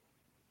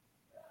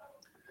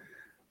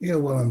Yeah,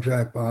 well, I'm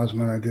Jack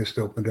Bosman. I just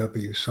opened up a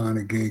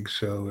USANA gig.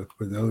 So,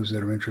 for those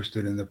that are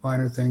interested in the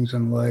finer things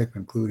in life,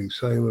 including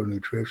cellular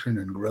nutrition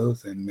and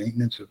growth and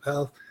maintenance of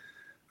health,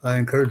 I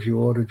encourage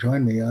you all to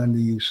join me on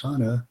the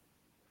USANA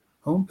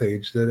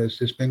homepage that has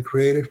just been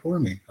created for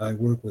me. I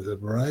work with a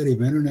variety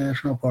of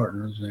international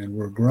partners, and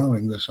we're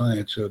growing the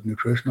science of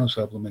nutritional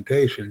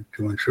supplementation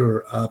to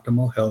ensure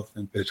optimal health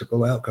and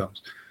physical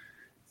outcomes.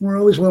 We're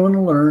always willing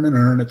to learn and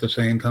earn at the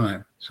same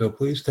time. So,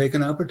 please take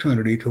an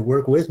opportunity to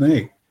work with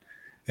me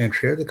and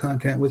share the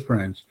content with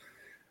friends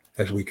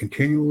as we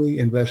continually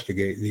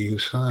investigate the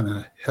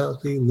USANA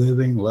healthy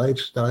living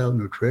lifestyle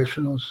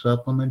nutritional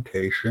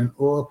supplementation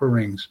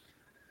offerings.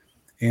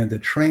 And the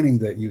training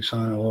that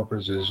USANA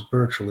offers is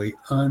virtually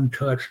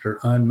untouched or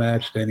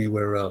unmatched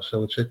anywhere else.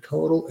 So it's a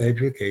total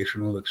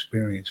educational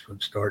experience from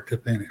start to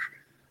finish.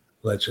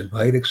 Let's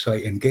invite,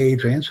 excite,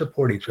 engage, and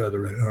support each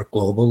other in our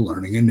global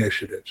learning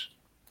initiatives.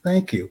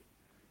 Thank you.